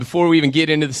Before we even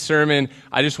get into the sermon,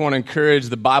 I just want to encourage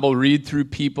the Bible read-through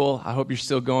people. I hope you're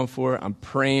still going for it. I'm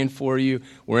praying for you.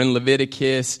 We're in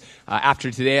Leviticus.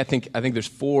 After today, I think there's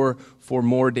four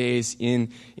more days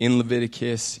in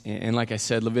Leviticus. And like I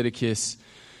said, Leviticus,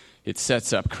 it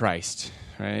sets up Christ,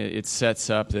 right? It sets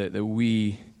up that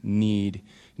we need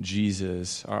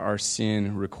Jesus. Our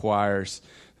sin requires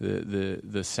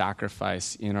the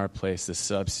sacrifice in our place, the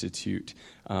substitute.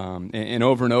 And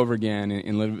over again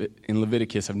in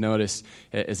Leviticus, I've noticed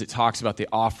as it talks about the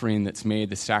offering that's made,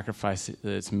 the sacrifice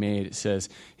that's made, it says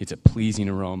it's a pleasing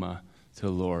aroma to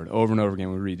the Lord. Over and over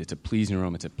again we read it's a pleasing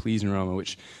aroma,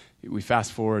 which we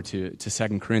fast forward to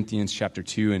 2 Corinthians chapter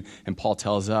 2, and Paul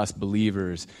tells us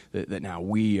believers that now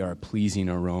we are a pleasing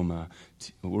aroma.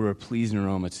 We're a pleasing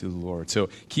aroma to the Lord. So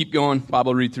keep going,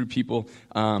 Bible read through people.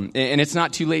 And it's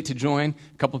not too late to join.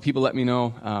 A couple of people let me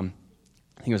know, I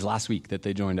think it was last week that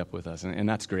they joined up with us, and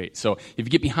that's great. So if you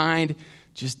get behind,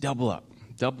 just double up.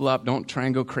 Double up. Don't try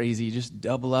and go crazy. Just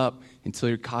double up until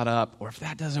you're caught up. Or if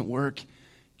that doesn't work,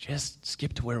 just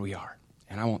skip to where we are.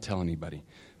 And I won't tell anybody.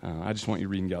 I just want you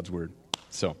reading God's Word.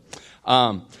 So,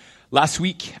 last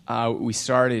week we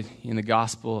started in the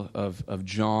Gospel of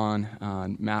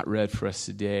John. Matt read for us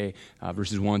today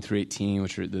verses 1 through 18,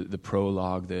 which are the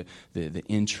prologue, the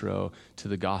intro to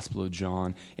the Gospel of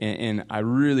John. And I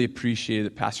really appreciated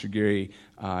that Pastor Gary,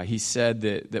 he said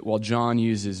that while John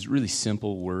uses really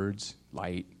simple words,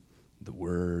 light, the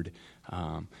Word,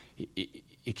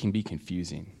 it can be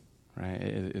confusing.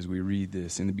 Right? As we read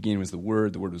this, in the beginning was the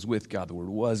Word was with God, the Word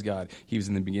was God, He was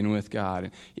in the beginning with God.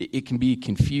 And it can be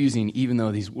confusing, even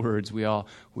though these words, we all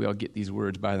get these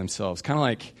words by themselves. Kind of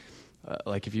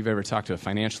like if you've ever talked to a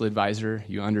financial advisor,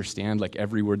 you understand like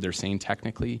every word they're saying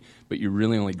technically, but you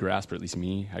really only grasp, or at least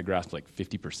me, I grasp like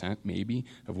 50% maybe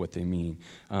of what they mean.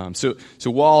 So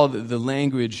while the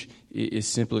language is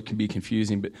simple, it can be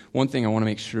confusing. But one thing I want to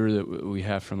make sure that we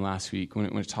have from last week, when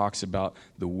it talks about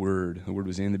the Word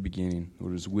was in the beginning, the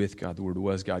Word was with God, the Word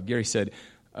was God. Gary said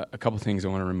a couple things I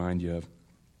want to remind you of.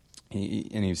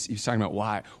 And he was talking about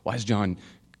why is John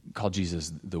called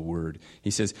Jesus the Word? He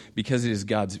says, because it is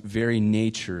God's very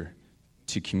nature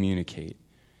to communicate.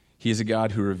 He is a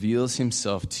God who reveals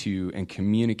himself to and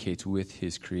communicates with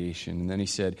his creation. And then he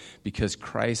said, because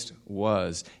Christ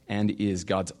was and is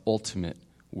God's ultimate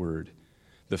Word,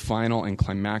 the final and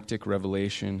climactic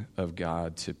revelation of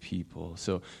God to people.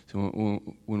 So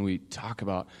when we talk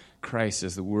about Christ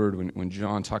as the Word, when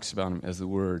John talks about him as the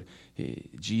Word,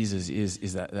 Jesus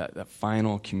is that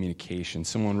final communication.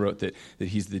 Someone wrote that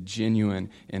he's the genuine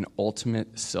and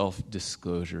ultimate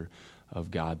self-disclosure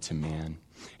of God to man.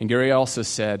 And Gary also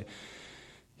said,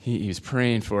 he was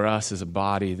praying for us as a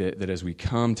body that as we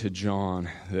come to John,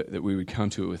 that we would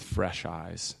come to it with fresh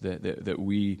eyes. That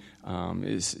we,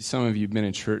 some of you have been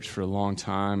in church for a long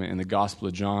time, and the Gospel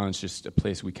of John is just a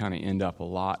place we kind of end up a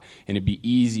lot. And it'd be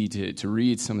easy to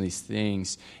read some of these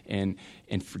things and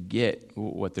forget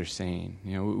what they're saying.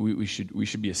 You know, we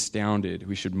should be astounded.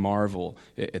 We should marvel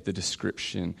at the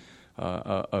description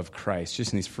of Christ.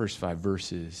 Just in these first 5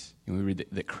 verses, we read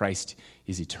that Christ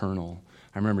is eternal.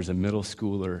 I remember as a middle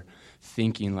schooler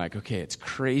thinking like, okay, it's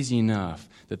crazy enough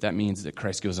that means that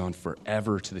Christ goes on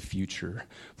forever to the future.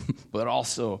 But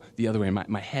also the other way,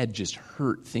 my head just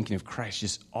hurt thinking of Christ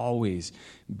just always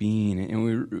being. And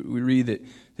we read that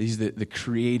he's the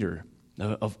creator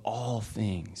of all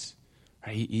things.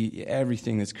 Right?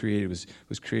 Everything that's created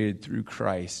was created through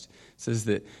Christ. It says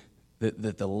that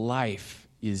the life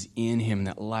is in him,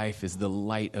 that life is the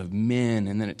light of men.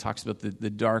 And then it talks about the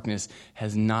darkness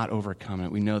has not overcome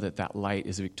it. We know that light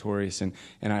is victorious. And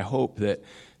I hope that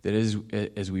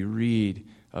as we read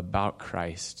about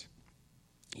Christ,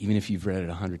 even if you've read it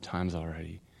 100 times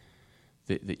already,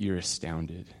 that you're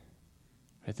astounded.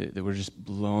 Right? That we're just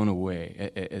blown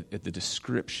away at the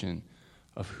description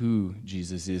of who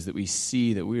Jesus is, that we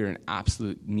see that we are in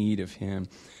absolute need of him.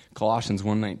 Colossians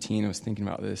 1:19, I was thinking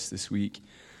about this week.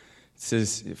 It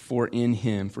says, for in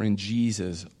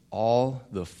Jesus, all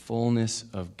the fullness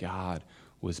of God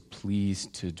was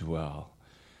pleased to dwell.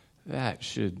 That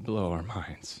should blow our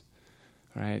minds,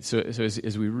 right? So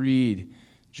as we read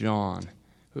John,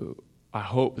 I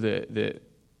hope that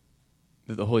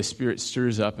the Holy Spirit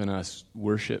stirs up in us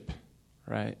worship,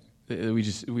 right?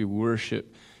 That we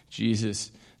worship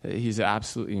Jesus. He's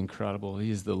absolutely incredible.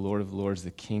 He is the Lord of Lords, the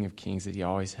King of Kings, that he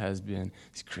always has been.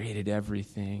 He's created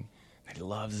everything. That he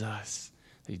loves us,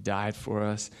 that he died for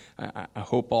us. I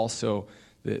hope also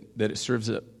that it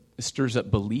stirs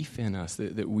up belief in us,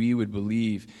 that we would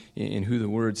believe in who the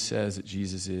Word says that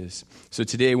Jesus is. So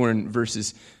today we're in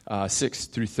verses 6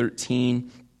 through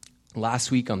 13.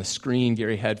 Last week on the screen,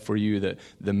 Gary had for you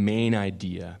the main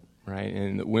idea, right?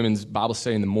 And the women's Bible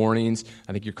study in the mornings,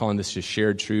 I think you're calling this just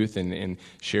shared truth, and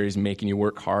Sherry's making you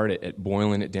work hard at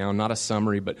boiling it down. Not a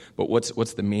summary, but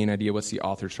what's the main idea? What's the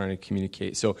author trying to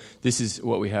communicate? So this is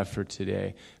what we have for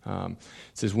today. It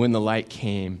says, when the light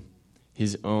came,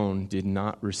 his own did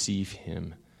not receive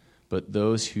him, but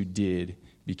those who did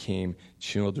became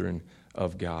children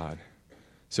of God.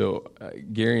 So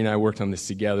Gary and I worked on this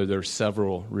together. There are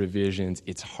several revisions.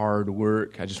 It's hard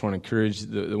work. I just want to encourage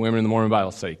the women in the Mormon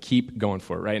Bible study, keep going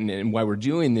for it, right? And why we're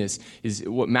doing this is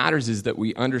what matters is that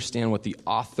we understand what the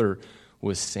author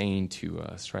was saying to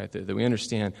us, right? That we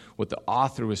understand what the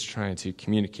author was trying to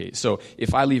communicate. So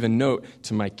if I leave a note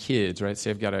to my kids, right,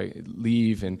 say I've got to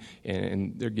leave and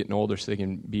they're getting older so they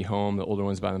can be home, the older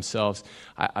ones by themselves,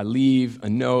 I leave a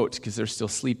note because they're still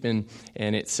sleeping,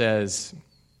 and it says,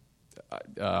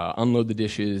 unload the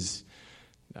dishes,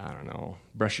 I don't know,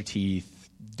 brush your teeth,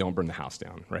 don't burn the house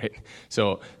down, right?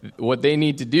 So what they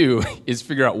need to do is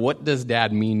figure out, what does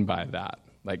Dad mean by that?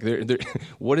 Like,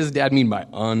 what does Dad mean by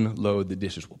unload the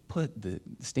dishes? Well, put the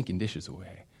stinking dishes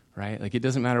away, right? Like, it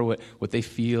doesn't matter what they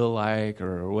feel like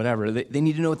or whatever. They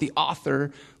need to know what the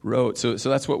author wrote. So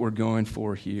that's what we're going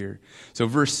for here. So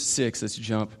verse 6, let's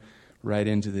jump right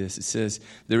into this. It says,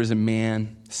 there is a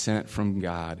man sent from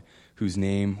God whose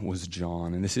name was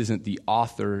John. And this isn't the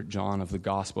author, John, of the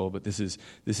gospel, but this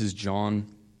is John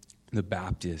the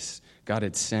Baptist. God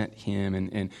had sent him,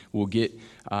 and we'll get,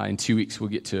 in 2 weeks, we'll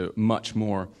get to much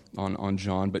more on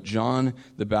John. But John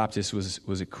the Baptist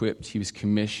was equipped. He was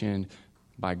commissioned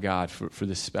by God for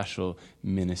this special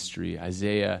ministry.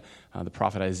 Isaiah, the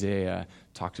prophet Isaiah,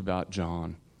 talked about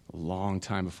John a long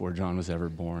time before John was ever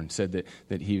born, said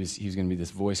that he was going to be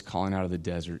this voice calling out of the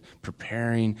desert,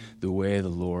 preparing the way of the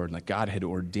Lord. Like, God had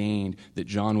ordained that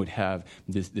John would have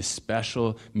this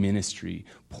special ministry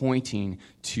pointing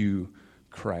to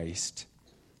Christ.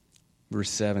 Verse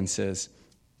 7 says,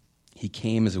 he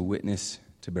came as a witness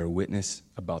to bear witness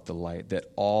about the light, that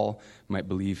all might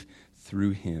believe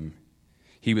through him.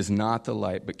 He was not the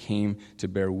light, but came to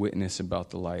bear witness about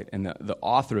the light. And the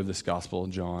author of this gospel,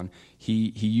 John,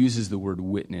 he uses the word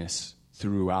witness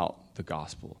throughout the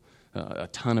gospel. A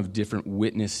ton of different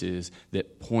witnesses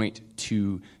that point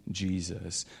to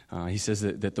Jesus. He says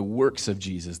that the works of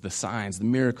Jesus, the signs, the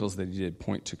miracles that he did,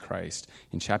 point to Christ.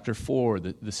 In chapter 4,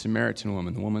 the Samaritan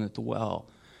woman, the woman at the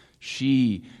well,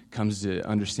 she comes to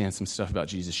understand some stuff about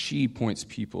Jesus. She points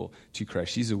people to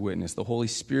Christ. She's a witness. The Holy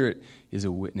Spirit is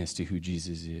a witness to who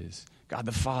Jesus is. God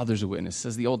the Father's a witness. It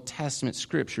says the Old Testament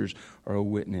scriptures are a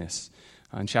witness.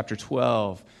 In chapter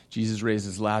 12, Jesus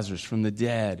raises Lazarus from the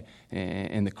dead,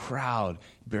 and the crowd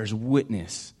bears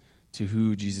witness to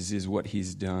who Jesus is, what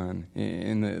he's done.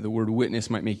 And the word witness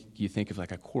might make you think of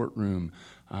like a courtroom,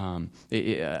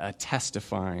 a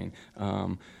testifying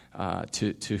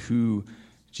to who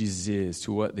Jesus is,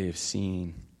 to what they have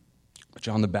seen.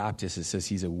 John the Baptist, it says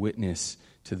he's a witness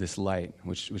to this light,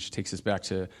 which takes us back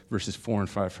to verses 4 and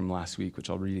 5 from last week, which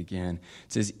I'll read again.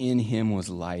 It says, in him was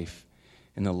life,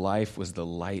 and the life was the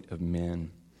light of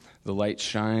men. The light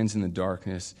shines in the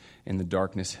darkness, and the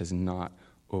darkness has not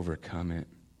overcome it.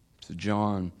 So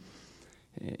John,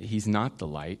 he's not the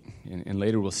light. And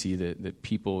later we'll see that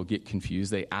people get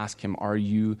confused. They ask him, are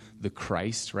you the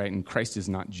Christ, right? And Christ is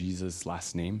not Jesus'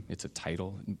 last name. It's a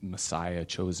title, Messiah,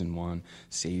 chosen one,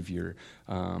 Savior.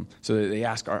 So they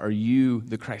ask, are you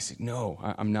the Christ? No,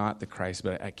 I'm not the Christ,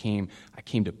 but I came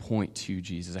to point to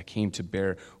Jesus. I came to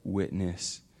bear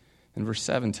witness. And verse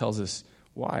 7 tells us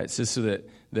why. It says so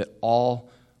that all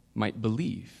might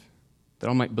believe. That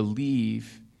all might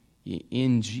believe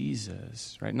in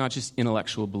Jesus, right? Not just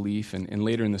intellectual belief, and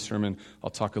later in the sermon I'll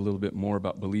talk a little bit more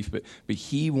about belief, but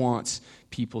he wants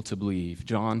people to believe.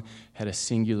 John had a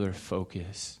singular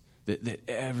focus, that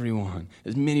everyone,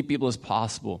 as many people as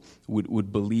possible,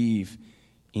 would believe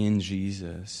in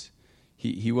Jesus.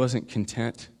 He wasn't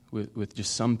content with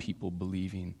just some people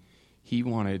believing. He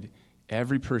wanted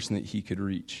every person that he could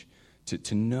reach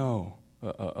to know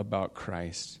about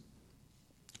Christ.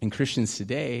 And Christians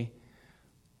today,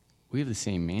 we have the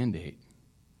same mandate,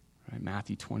 right?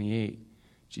 Matthew 28,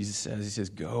 Jesus says,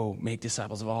 go, make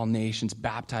disciples of all nations,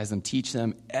 baptize them, teach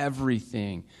them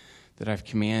everything that I've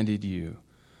commanded you.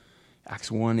 Acts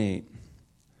 1:8,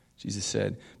 Jesus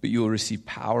said, but you will receive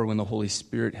power when the Holy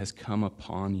Spirit has come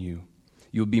upon you.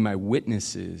 You'll be my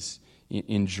witnesses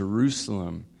in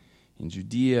Jerusalem, in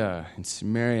Judea, in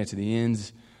Samaria, to the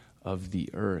ends of the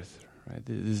earth, right?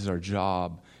 This is our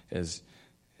job as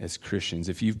Christians.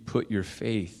 If you've put your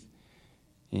faith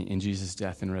in Jesus'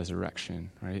 death and resurrection,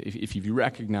 right? If you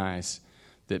recognize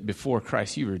that before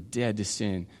Christ you were dead to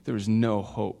sin, there was no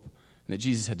hope and that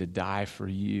Jesus had to die for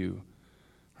you.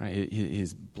 Right?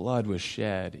 His blood was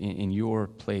shed in your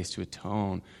place to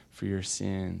atone for your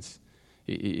sins.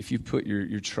 If you put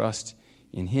your trust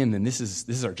in him, then this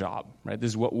is our job, right? This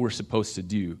is what we're supposed to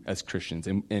do as Christians.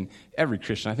 And every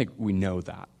Christian, I think we know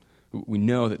that. We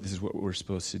know that this is what we're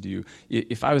supposed to do.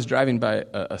 If I was driving by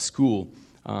a school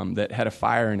that had a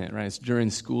fire in it, right? It's during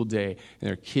the school day, and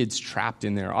there are kids trapped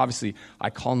in there. Obviously, I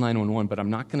call 911, but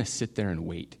I'm not going to sit there and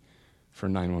wait for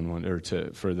 911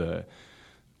 or for the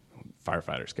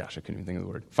firefighters. Gosh, I couldn't even think of the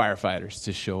word. Firefighters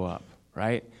to show up,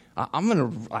 right? I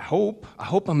hope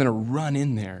I'm gonna run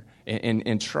in there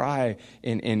and try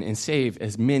and save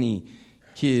as many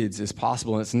kids as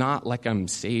possible. And it's not like I'm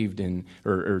saved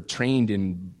or trained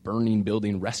in burning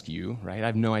building rescue, right? I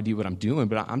have no idea what I'm doing,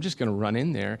 but I'm just gonna run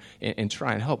in there and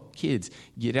try and help kids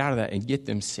get out of that and get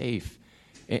them safe,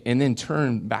 and then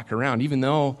turn back around, even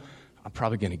though I'm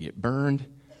probably gonna get burned,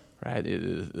 right?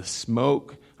 The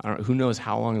smoke. Who knows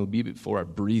how long it'll be before I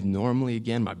breathe normally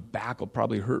again. My back will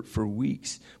probably hurt for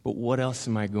weeks. But what else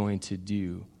am I going to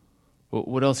do?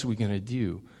 What else are we going to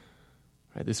do?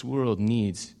 Right? This world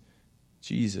needs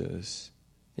Jesus.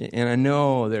 And I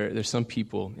know there's some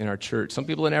people in our church, some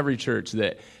people in every church,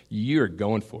 that you're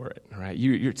going for it. Right?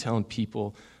 You're telling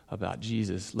people about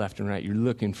Jesus left and right. You're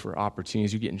looking for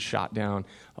opportunities. You're getting shot down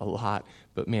a lot.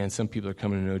 But man, some people are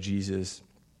coming to know Jesus.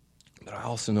 But I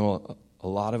also know a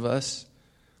lot of us,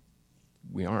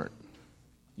 we aren't.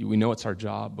 We know it's our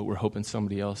job, but we're hoping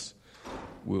somebody else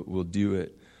will do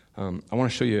it. I want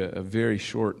to show you a very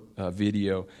short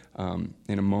video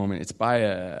in a moment. It's by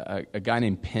a guy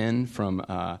named Penn from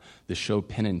the show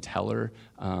Penn and Teller.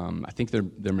 I think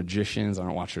they're magicians. I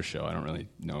don't watch their show. I don't really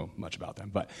know much about them.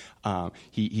 But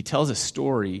he tells a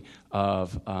story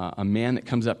of a man that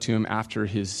comes up to him after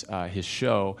his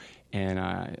show, and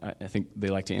I think they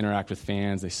like to interact with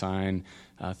fans. They sign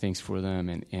things for them.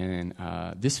 And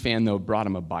this fan, though, brought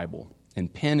him a Bible.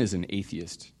 And Penn is an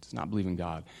atheist. Does not believe in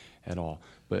God at all.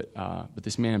 But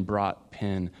this man brought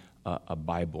Penn a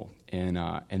Bible. And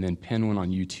then Penn went on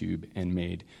YouTube and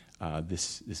made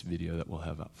this video that we'll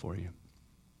have up for you.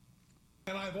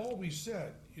 And I've always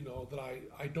said, that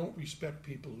I don't respect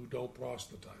people who don't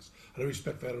proselytize. I don't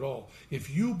respect that at all. If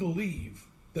you believe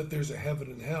that there's a heaven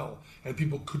and hell, and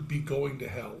people could be going to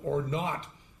hell or not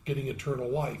getting eternal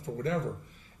life or whatever,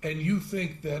 and you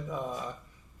think that,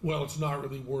 it's not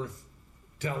really worth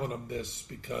telling them this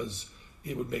because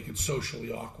it would make it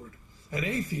socially awkward. And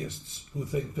atheists who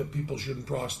think that people shouldn't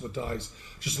proselytize,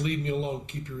 just leave me alone,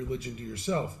 keep your religion to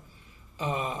yourself.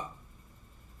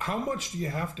 How much do you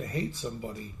have to hate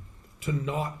somebody to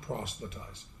not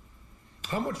proselytize?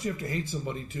 How much do you have to hate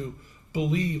somebody to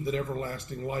believe that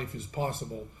everlasting life is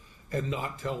possible and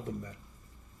not tell them that?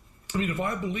 I mean, if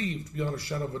I believed, beyond a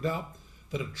shadow of a doubt,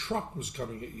 that a truck was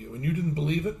coming at you and you didn't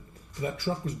believe it, that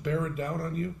truck was bearing down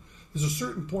on you, there's a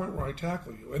certain point where I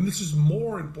tackle you. And this is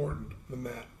more important than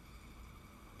that.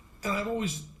 And I've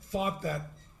always thought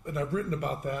that, and I've written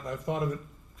about that, and I've thought of it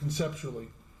conceptually.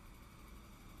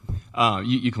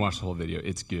 You can watch the whole video.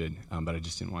 It's good, but I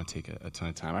just didn't want to take a ton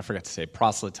of time. I forgot to say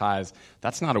proselytize.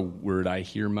 That's not a word I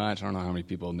hear much. I don't know how many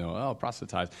people know,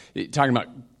 proselytize. Talking about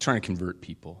trying to convert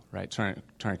people, right? Trying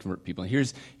to convert people. And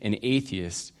here's an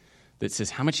atheist that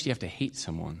says, how much do you have to hate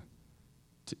someone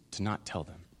to not tell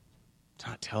them? To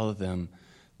not tell them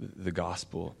the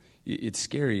gospel. It's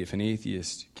scary if an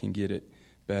atheist can get it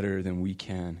better than we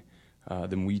can,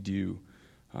 than we do.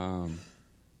 So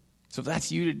if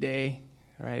that's you today,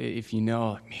 right? If you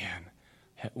know, man,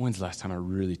 when's the last time I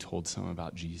really told someone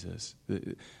about Jesus?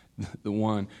 The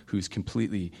one who's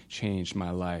completely changed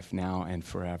my life now and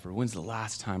forever. When's the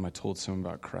last time I told someone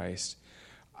about Christ?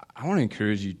 I want to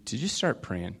encourage you to just start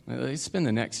praying. Let's spend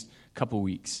the next couple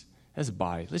weeks as a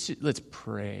body. Let's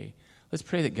pray. Let's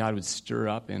pray that God would stir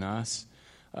up in us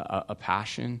a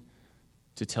passion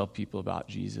to tell people about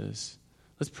Jesus.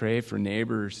 Let's pray for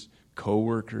neighbors,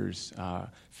 coworkers,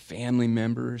 family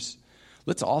members.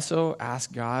 Let's also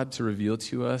ask God to reveal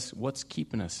to us what's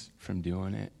keeping us from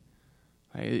doing it.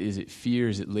 Is it fear?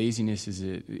 Is it laziness? Is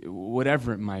it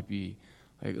whatever it might be?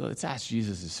 Let's ask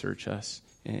Jesus to search us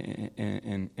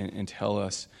and tell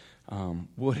us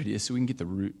what it is, so we can get the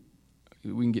root.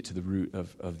 We can get to the root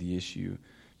of the issue,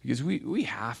 because we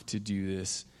have to do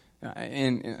this,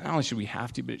 and not only should we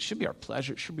have to, but it should be our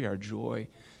pleasure. It should be our joy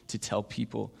to tell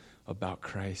people about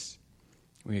Christ.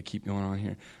 We're going to keep going on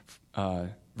here.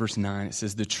 Verse 9, it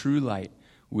says, "The true light,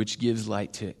 which gives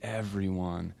light to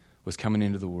everyone, was coming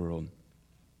into the world.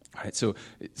 All right, so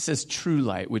it says true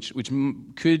light, which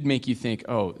could make you think,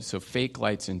 oh, so fake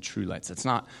lights and true lights. That's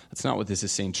not what this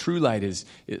is saying. True light is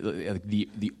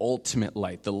the ultimate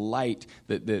light, the light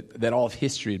that all of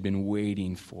history had been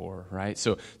waiting for, right?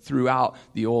 So throughout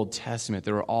the Old Testament,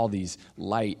 there were all these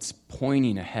lights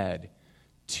pointing ahead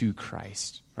to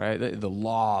Christ, right? The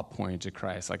law pointed to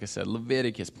Christ. Like I said,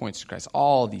 Leviticus points to Christ.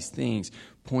 All these things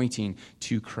pointing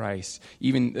to Christ.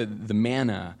 Even the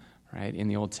manna, right, in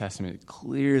the Old Testament,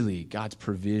 clearly God's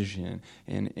provision.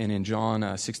 And in John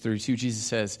 6:32, Jesus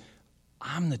says,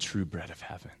 I'm the true bread of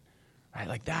heaven. Right,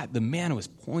 like that, the manna was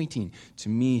pointing to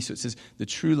me. So it says, the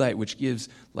true light, which gives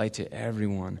light to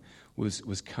everyone,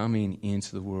 was coming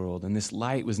into the world. And this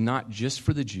light was not just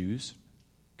for the Jews,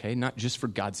 okay, not just for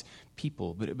God's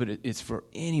people, but it's for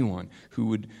anyone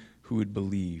who would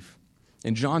believe.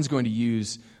 And John's going to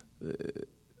use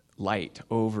light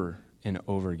over and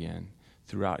over again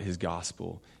throughout his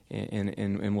gospel.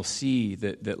 And we'll see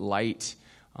that light,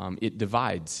 it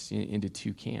divides into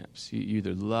two camps. You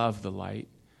either love the light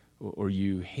or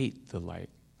you hate the light.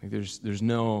 Like there's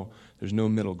no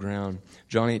middle ground.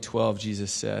 John 8:12,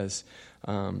 Jesus says,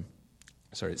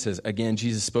 it says, again,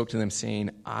 Jesus spoke to them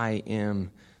saying, I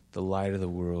am the light of the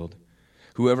world.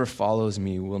 Whoever follows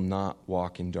me will not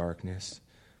walk in darkness,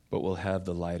 but will have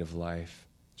the light of life.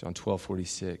 John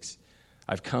 12:46,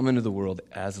 I've come into the world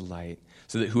as light,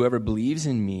 so that whoever believes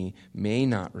in me may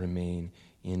not remain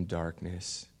in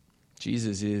darkness.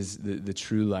 Jesus is the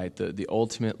true light, the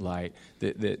ultimate light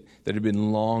that had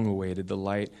been long awaited, the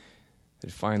light that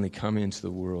had finally come into the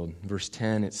world. Verse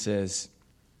 10, it says,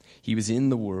 he was in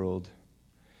the world,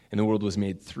 and the world was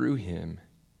made through him,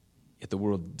 yet the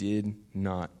world did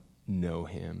not know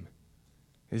him.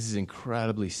 This is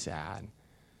incredibly sad.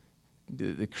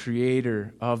 The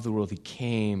creator of the world, he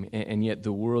came, and yet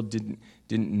the world didn't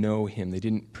know him. They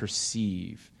didn't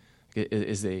perceive.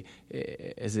 As they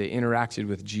interacted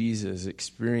with Jesus,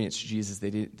 experienced Jesus, they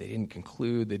didn't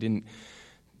conclude. They didn't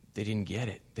get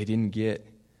it. They didn't get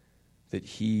that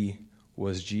he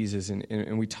was Jesus.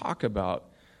 And we talk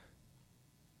about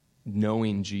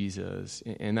knowing Jesus,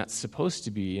 and that's supposed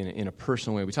to be in a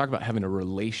personal way. We talk about having a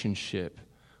relationship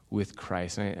with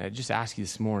Christ. And I just ask you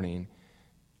this morning,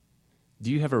 do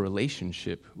you have a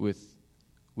relationship with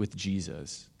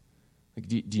Jesus? Like,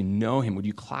 do you know him? Would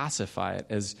you classify it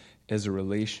as a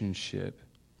relationship?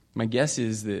 My guess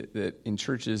is that in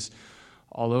churches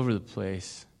all over the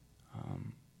place,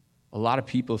 a lot of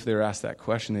people, if they were asked that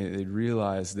question, they'd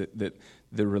realize that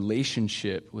the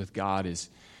relationship with God is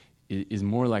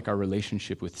more like our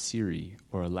relationship with Siri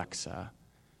or Alexa,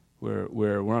 where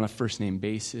we're on a first-name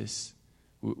basis.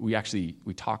 We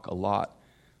talk a lot.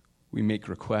 We make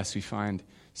requests. We find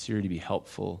Siri to be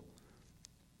helpful.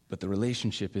 But the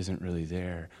relationship isn't really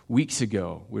there. Weeks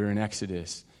ago, we were in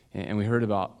Exodus, and we heard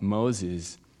about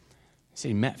Moses.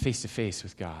 He met face-to-face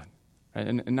with God. Right?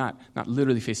 And not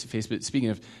literally face-to-face, but speaking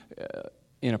of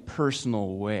in a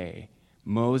personal way,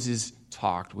 Moses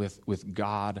talked with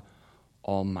God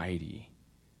Almighty.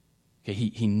 Okay,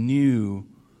 he knew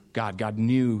God. God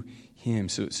knew him.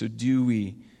 So do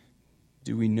we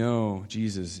know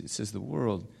Jesus? It says the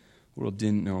world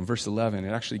didn't know him. Verse 11,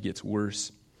 it actually gets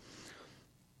worse.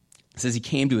 It says he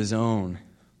came to his own,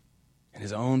 and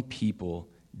his own people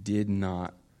did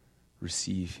not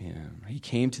receive him. He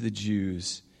came to the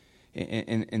Jews,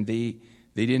 and they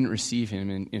didn't receive him.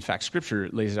 And in fact, Scripture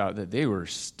lays it out that they were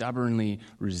stubbornly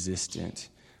resistant.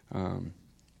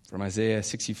 From Isaiah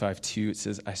 65:2, it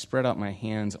says, I spread out my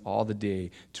hands all the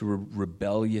day to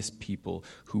rebellious people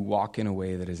who walk in a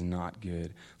way that is not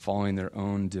good, following their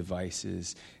own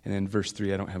devices. And then verse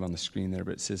 3, I don't have on the screen there,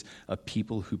 but it says, a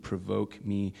people who provoke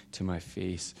me to my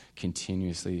face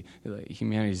continuously.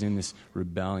 Humanity is in this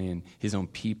rebellion. His own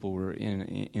people were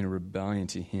in a rebellion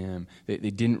to him. They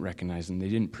didn't recognize him. They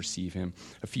didn't perceive him.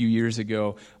 A few years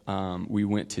ago, we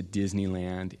went to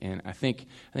Disneyland, and I think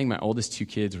my oldest two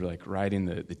kids were like riding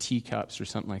the teacups or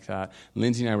something like that.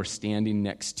 Lindsay and I were standing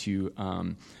next to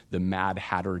the Mad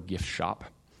Hatter gift shop,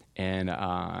 and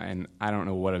I don't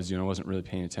know what I was doing. I wasn't really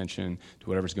paying attention to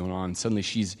whatever's going on. Suddenly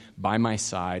she's by my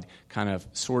side, kind of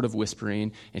sort of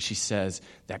whispering, and she says,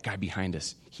 that guy behind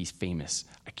us, he's famous.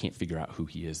 I can't figure out who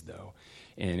he is, though.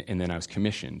 And then I was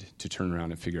commissioned to turn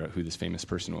around and figure out who this famous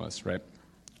person was, right?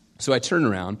 So I turn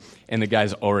around, and the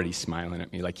guy's already smiling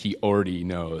at me, like he already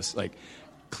knows. Like,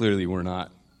 clearly we're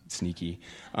not sneaky.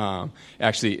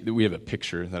 Actually, we have a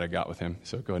picture that I got with him,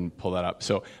 so go ahead and pull that up.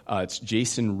 So it's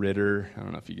Jason Ritter. I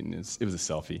don't know if you can, it was a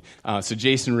selfie. So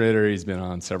Jason Ritter, he's been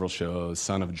on several shows,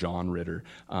 son of John Ritter.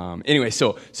 Anyway,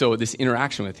 so this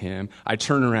interaction with him, I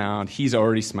turn around, he's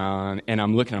already smiling, and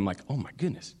I'm looking, I'm like, oh my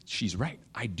goodness, she's right.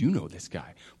 I do know this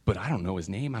guy, but I don't know his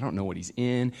name. I don't know what he's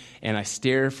in. And I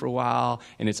stare for a while,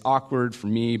 and it's awkward for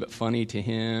me, but funny to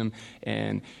him.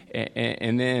 And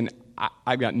then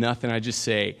I've got nothing. I just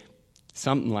say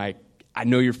something like, I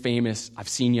know you're famous. I've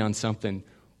seen you on something,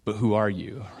 but who are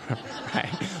you? Right?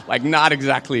 Like, not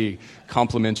exactly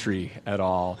complimentary at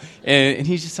all. And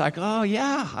he's just like, oh,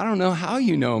 yeah, I don't know how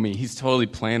you know me. He's totally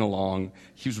playing along.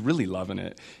 He was really loving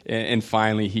it. And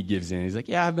finally, he gives in. He's like,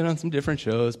 yeah, I've been on some different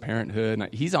shows, Parenthood.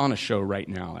 And he's on a show right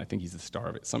now. I think he's the star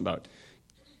of it. Something about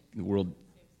the world.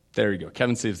 There you go.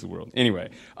 Kevin Saves the World. Anyway,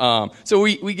 so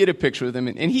we get a picture with him,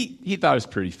 and he thought it was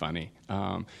pretty funny.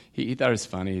 He thought it was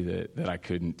funny that I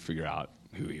couldn't figure out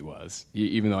who he was,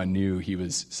 even though I knew he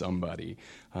was somebody.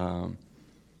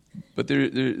 But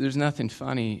there's nothing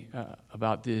funny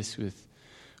about this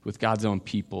with God's own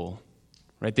people,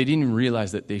 right? They didn't even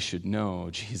realize that they should know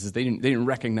Jesus. They didn't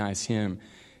recognize him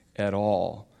at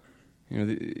all. You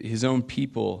know, his own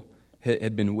people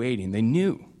had been waiting. They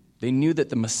knew. They knew that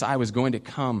the Messiah was going to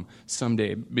come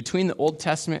someday. Between the Old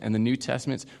Testament and the New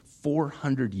Testament,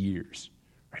 400 years,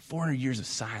 right? 400 years of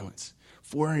silence.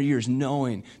 400 years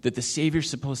knowing that the Savior's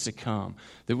supposed to come.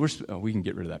 That we can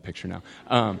get rid of that picture now.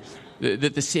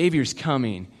 That the Savior's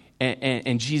coming,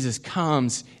 and Jesus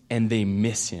comes, and they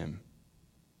miss him.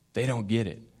 They don't get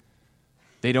it.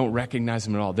 They don't recognize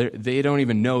him at all. They don't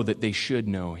even know that they should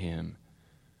know him.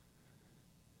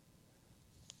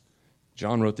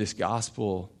 John wrote this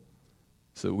gospel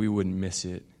so that we wouldn't miss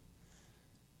it.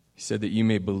 He said that you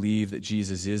may believe that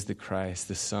Jesus is the Christ,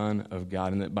 the Son of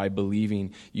God, and that by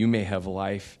believing you may have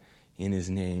life in his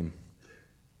name.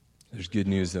 There's good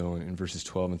news, though, in verses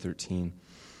 12 and 13.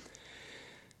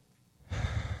 It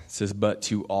says, but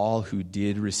to all who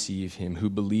did receive him, who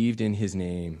believed in his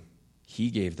name,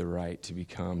 he gave the right to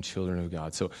become children of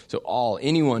God. So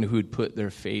anyone who would put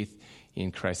their faith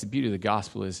in Christ. The beauty of the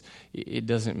gospel is it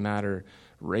doesn't matter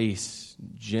race,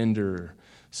 gender,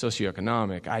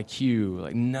 socioeconomic, IQ,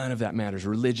 like none of that matters.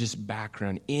 Religious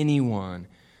background, anyone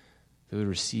that would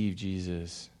receive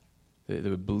Jesus, that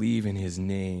would believe in his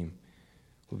name,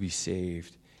 will be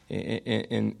saved.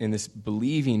 And this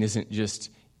believing isn't just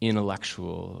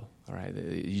intellectual, all right?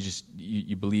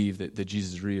 You believe that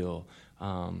Jesus is real.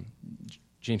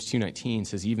 James 2:19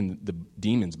 says even the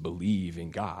demons believe in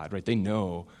God, right? They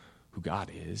know who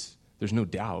God is. There's no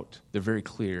doubt. They're very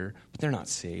clear, but they're not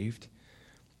saved.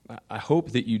 I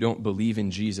hope that you don't believe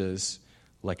in Jesus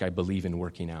like I believe in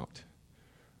working out,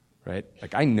 right?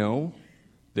 Like I know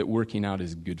that working out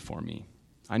is good for me.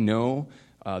 I know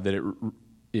that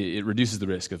it reduces the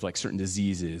risk of like certain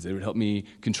diseases. It would help me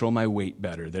control my weight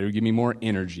better. That would give me more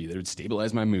energy. That would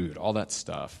stabilize my mood, all that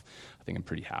stuff. I think I'm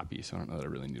pretty happy, so I don't know that I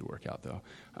really need to work out though.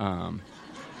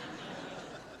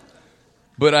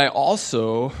 But I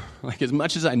also, like as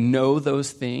much as I know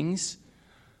those things,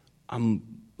 I'm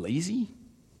lazy,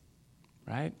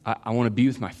 right? I want to be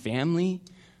with my family.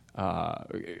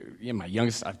 My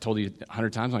youngest, I've told you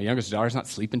 100 times, my youngest daughter's not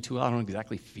sleeping too well. I don't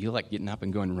exactly feel like getting up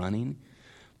and going running.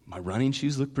 My running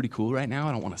shoes look pretty cool right now.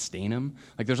 I don't want to stain them.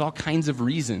 Like there's all kinds of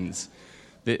reasons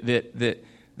that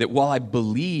while I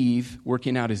believe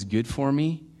working out is good for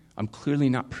me, I'm clearly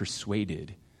not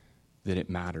persuaded that it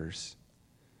matters.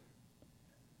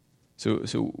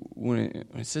 So when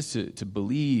it says to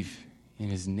believe in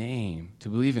his name, to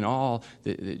believe in all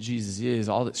that Jesus is,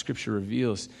 all that Scripture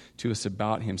reveals to us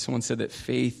about him. Someone said that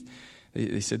faith,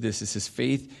 they said this, it says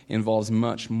faith involves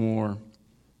much more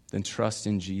than trust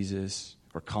in Jesus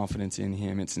or confidence in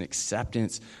him. It's an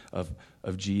acceptance of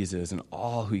Jesus and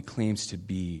all who he claims to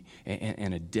be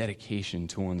and a dedication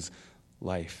to one's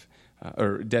life,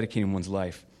 or dedicating one's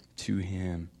life to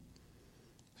him.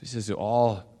 So he says to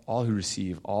all who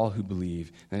receive, all who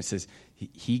believe. And it says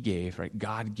he gave, right?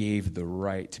 God gave the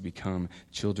right to become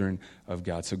children of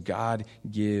God. So God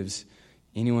gives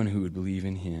anyone who would believe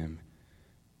in him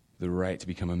the right to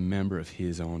become a member of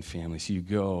his own family. So you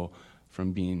go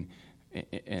from being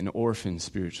an orphan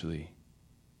spiritually,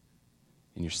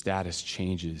 and your status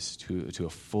changes to a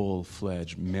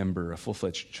full-fledged member, a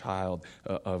full-fledged child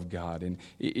of God. And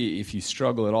if you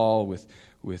struggle at all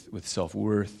with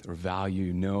self-worth or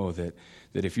value, know that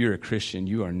if you're a Christian,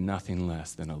 you are nothing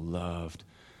less than a loved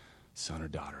son or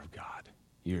daughter of God.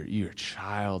 You're a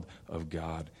child of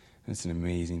God. That's an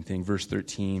amazing thing. Verse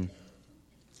 13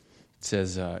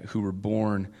 says, who were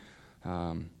born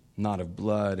not of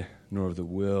blood, nor of the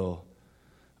will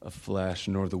of flesh,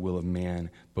 nor the will of man,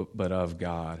 but of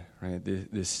God, right?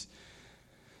 This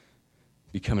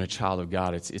becoming a child of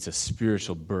God, it's a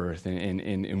spiritual birth,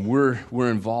 and we're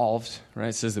involved, right?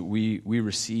 It says that we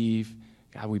receive,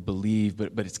 God, we believe,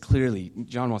 but it's clearly,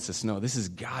 John wants us to know, this is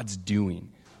God's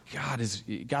doing. God's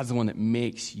the one that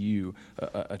makes you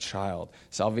a child.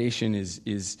 Salvation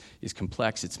is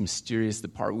complex. It's mysterious. The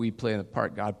part we play and the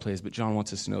part God plays. But John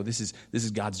wants us to know this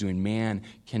is God's doing. Man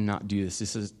cannot do this.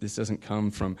 This doesn't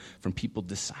come from people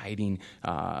deciding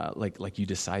like you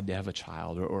decide to have a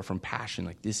child or from passion.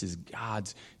 Like this is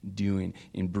God's doing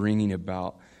in bringing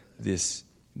about this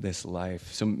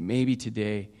life. So maybe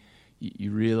today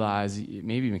you realize,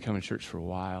 maybe you've been coming to church for a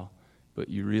while, but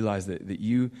you realize that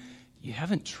you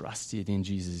haven't trusted in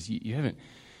Jesus. You haven't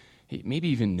maybe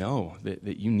even know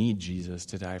that you need Jesus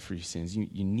to die for your sins.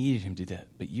 You needed him to do that,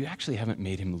 but you actually haven't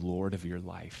made him Lord of your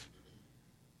life.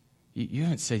 You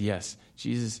haven't said, yes,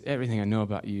 Jesus, everything I know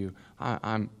about you,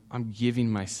 I'm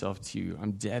giving myself to you.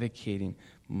 I'm dedicating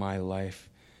my life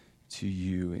to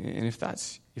you. And if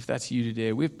that's you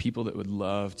today, we have people that would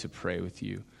love to pray with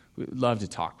you. We'd love to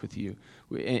talk with you.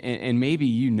 And maybe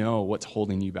you know what's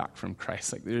holding you back from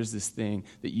Christ. Like there's this thing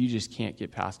that you just can't get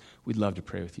past. We'd love to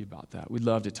pray with you about that. We'd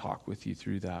love to talk with you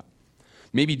through that.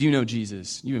 Maybe you do know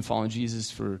Jesus. You've been following Jesus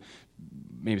for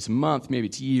maybe it's a month, maybe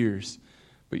it's years,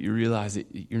 but you realize that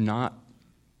you're not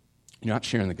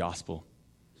sharing the gospel.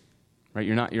 Right?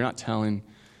 You're not telling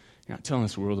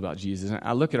this world about Jesus. And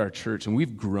I look at our church, and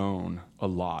we've grown a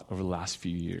lot over the last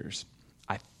few years.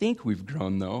 I think we've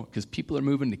grown, though, because people are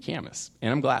moving to Camas.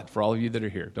 And I'm glad for all of you that are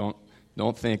here.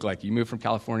 Don't think like you moved from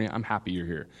California. I'm happy you're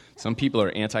here. Some people are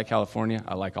anti-California.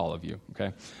 I like all of you,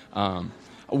 okay?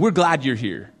 We're glad you're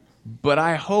here. But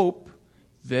I hope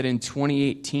that in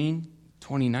 2018,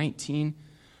 2019,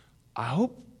 I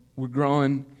hope we're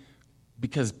growing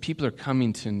because people are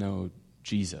coming to know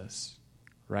Jesus,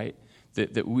 right?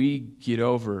 That we get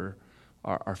over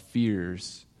our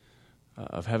fears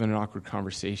of having an awkward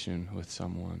conversation with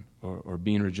someone or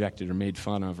being rejected or made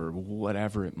fun of or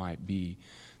whatever it might be,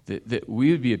 that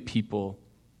we would be a people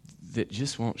that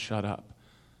just won't shut up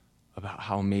about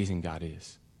how amazing God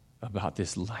is, about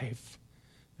this life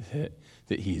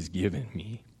that he has given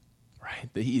me,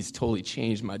 right? That he has totally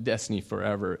changed my destiny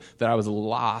forever, that I was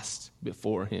lost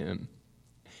before him,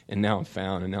 and now I'm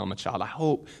found, and now I'm a child. I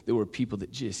hope that we're people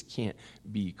that just can't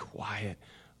be quiet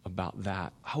about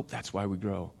that. I hope that's why we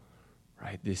grow.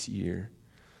 Right, this year.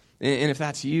 And if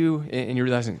that's you, and you're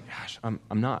realizing, gosh, I'm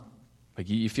not, like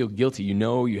you feel guilty,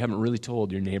 you haven't really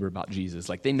told your neighbor about Jesus.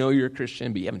 Like they know you're a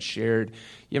Christian, but you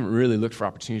haven't really looked for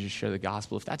opportunities to share the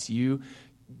gospel. If that's you,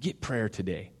 get prayer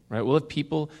today, right? We'll have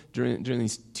people during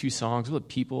these two songs, we'll have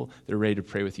people that are ready to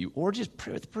pray with you, or just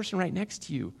pray with the person right next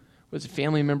to you, whether it's a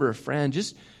family member or a friend.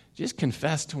 Just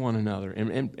confess to one another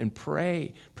and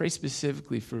pray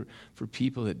specifically for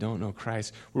people that don't know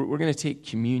Christ. We're going to take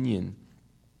communion.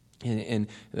 And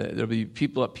there'll be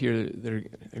people up here that are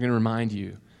going to remind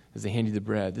you as they hand you the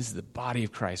bread, this is the body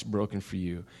of Christ broken for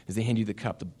you. As they hand you the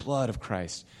cup, the blood of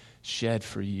Christ shed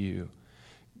for you.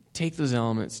 Take those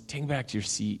elements, take them back to your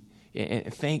seat,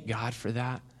 and thank God for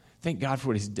that. Thank God for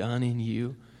what he's done in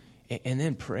you. And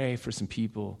then pray for some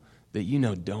people that you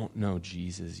know don't know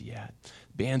Jesus yet.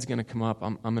 Band's going to come up.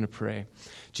 I'm going to pray.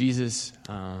 Jesus,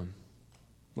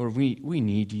 Lord, we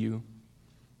need you.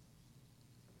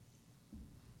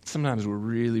 Sometimes we're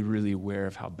really, really aware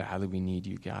of how badly we need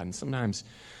you, God. And sometimes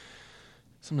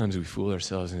we fool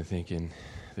ourselves into thinking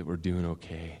that we're doing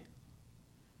okay.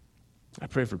 I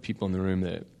pray for people in the room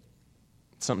that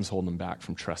something's holding them back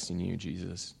from trusting you,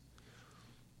 Jesus.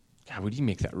 God, would you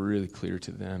make that really clear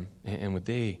to them? And would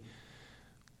they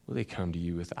come to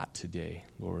you with that today,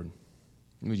 Lord?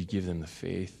 Would you give them the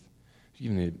faith,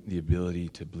 give them the ability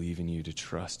to believe in you, to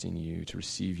trust in you, to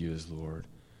receive you as Lord?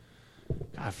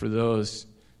 God, for those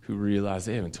who realize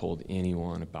they haven't told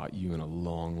anyone about you in a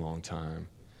long, long time,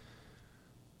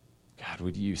 God,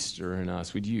 would you stir in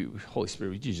us? Would you, Holy Spirit,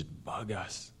 would you just bug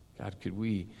us? God, could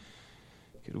we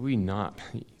not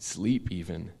sleep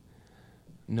even,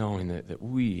 knowing that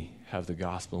we have the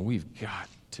gospel and we've got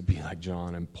to be like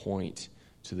John and point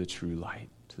to the true light,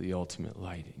 to the ultimate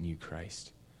light in you,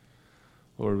 Christ.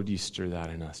 Lord, would you stir that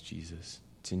in us, Jesus?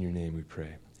 It's in your name we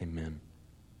pray. Amen.